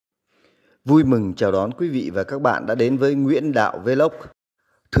Vui mừng chào đón quý vị và các bạn đã đến với Nguyễn Đạo Vlog.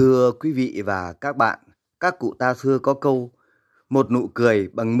 Thưa quý vị và các bạn, các cụ ta xưa có câu một nụ cười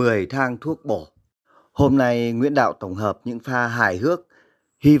bằng 10 thang thuốc bổ. Hôm nay Nguyễn Đạo tổng hợp những pha hài hước,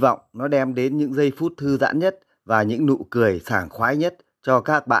 hy vọng nó đem đến những giây phút thư giãn nhất và những nụ cười sảng khoái nhất cho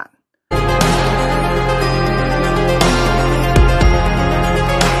các bạn.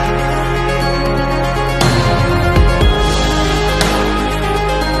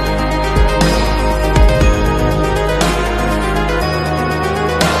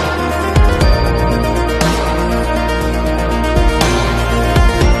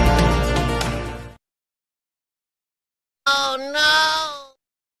 Oh no!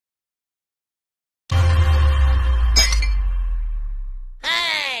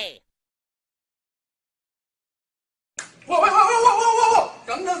 Hey! Whoa!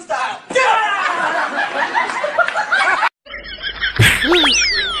 Gangnam Style!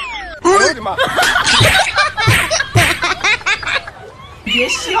我的妈！别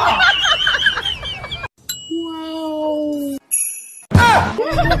笑！哇哦！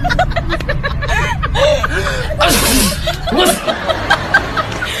不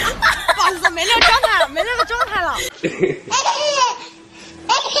好意思，没那个状态了，没那个状态了。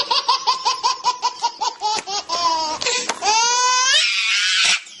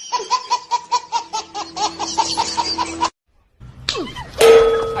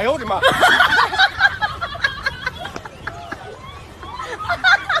哎呦我的妈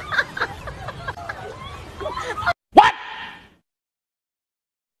！What?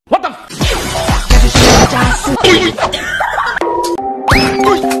 What the?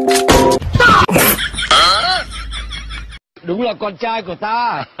 Đúng là con trai của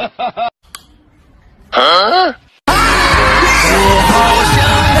ta. Hả?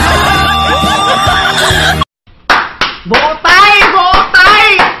 Vỗ tay, vỗ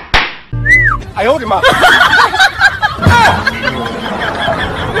tay. 哎呦我的妈！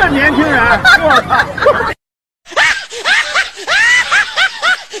这年轻人，我操！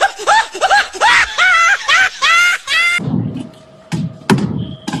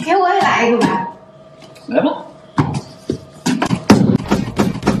给我也来一个吧。来吧。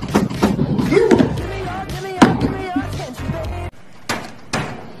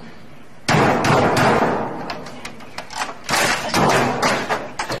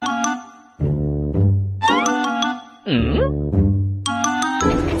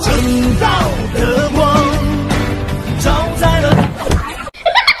正道的光照在了。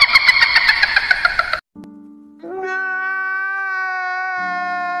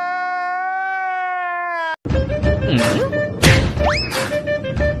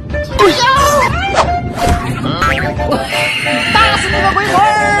打死你个鬼魂！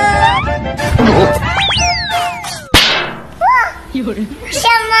有人什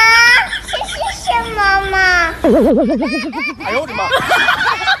么？这是什么嘛？哎呦我的妈！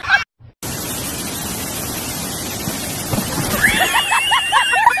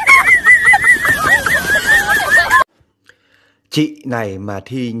 Chị này mà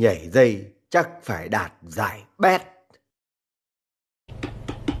thi nhảy dây chắc phải đạt giải bét.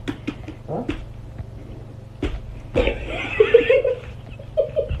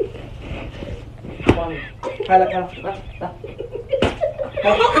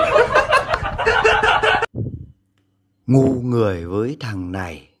 Ngu người với thằng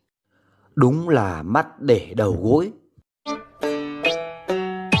này, đúng là mắt để đầu gối.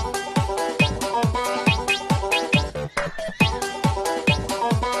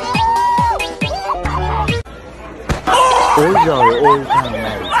 Ôi giời ôi, thằng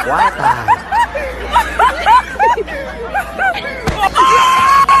này quá tài.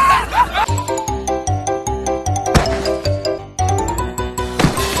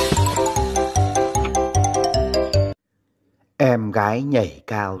 Em gái nhảy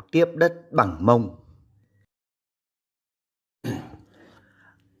cao tiếp đất bằng mông.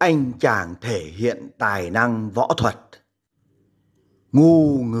 Anh chàng thể hiện tài năng võ thuật.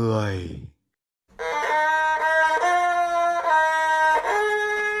 Ngu người.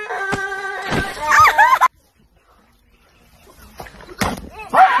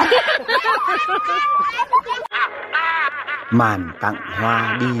 Màn tặng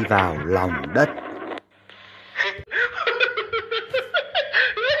hoa đi vào lòng đất.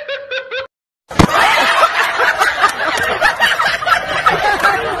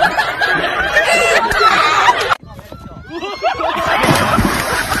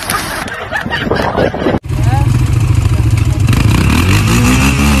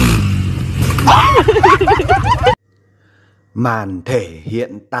 Màn thể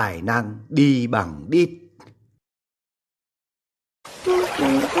hiện tài năng đi bằng đít. Happy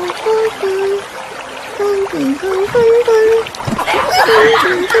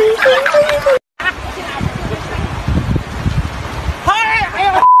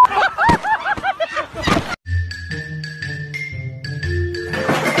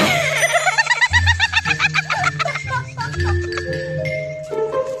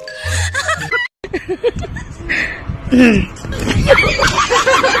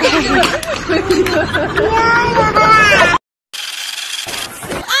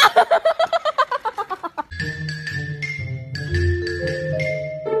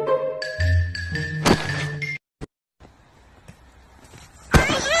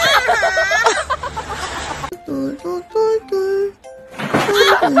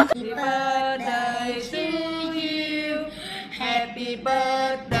birthday to you. Happy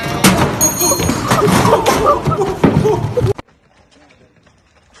birthday.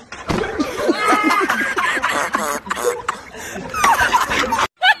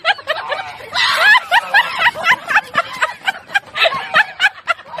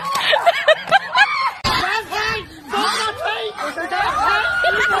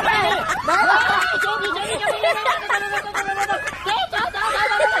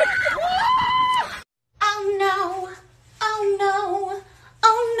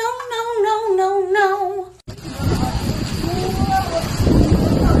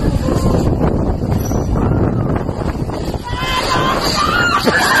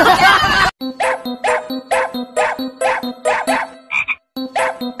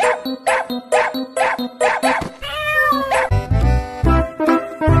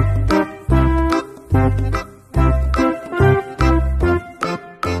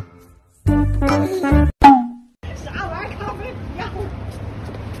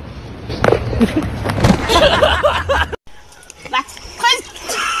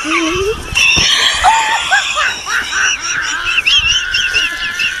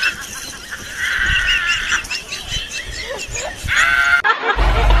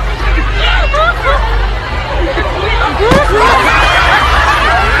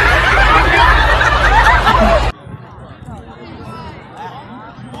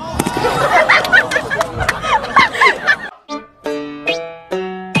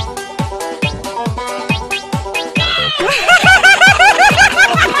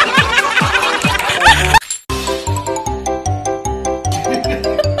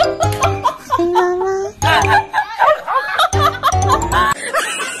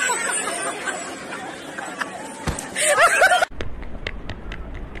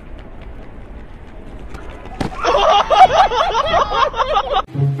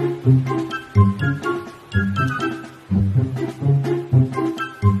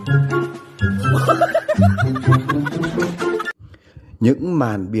 Những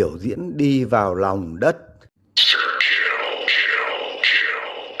màn biểu diễn đi vào lòng đất.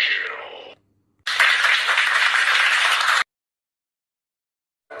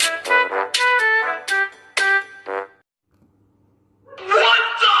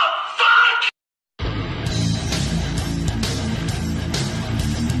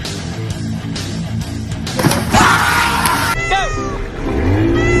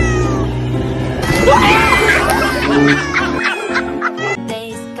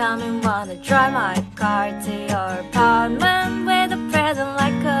 Days coming, wanna drive my car.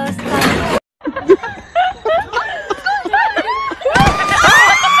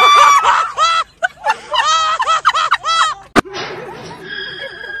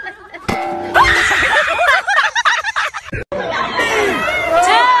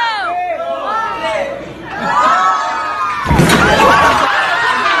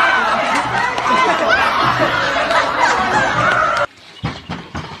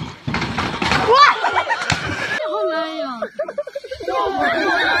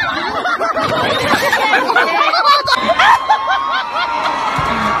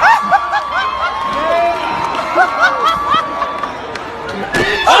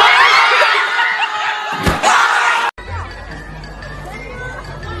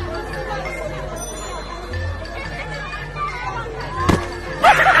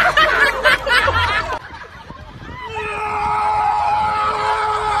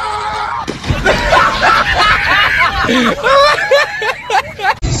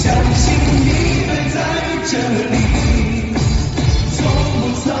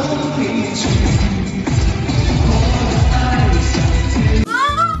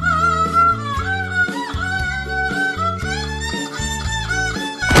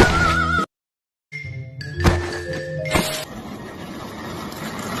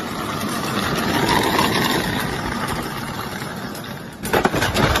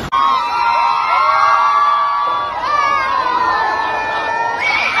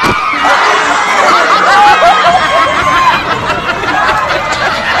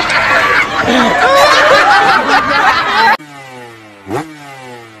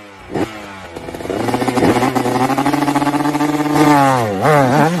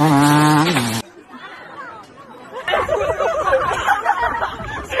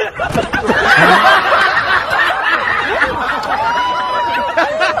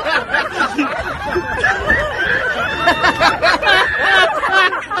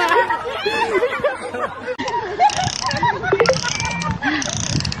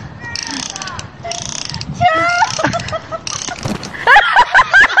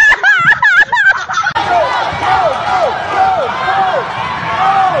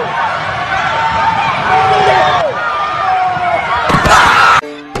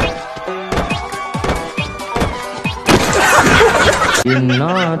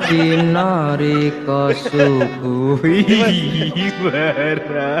 Tino tino riko sukui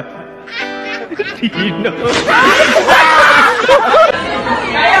bara Tino.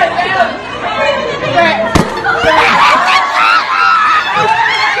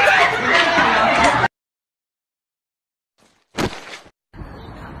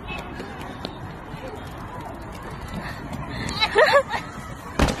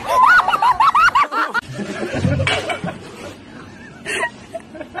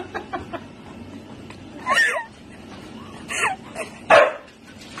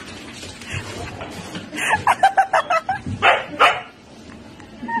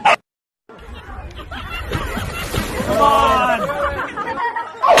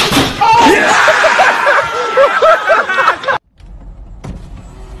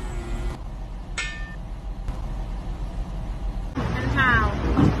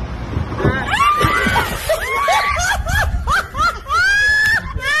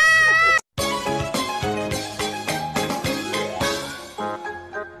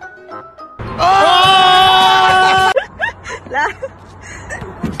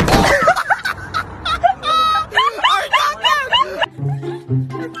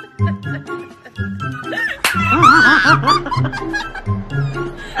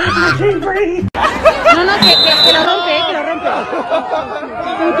 No, no, que lo rompe, que lo rompe.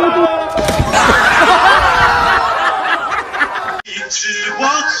 之王，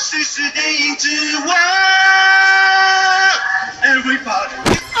谁是电影之王 ？Everybody。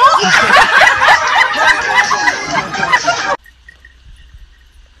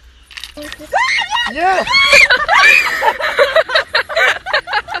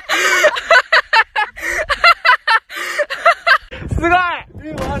すごい。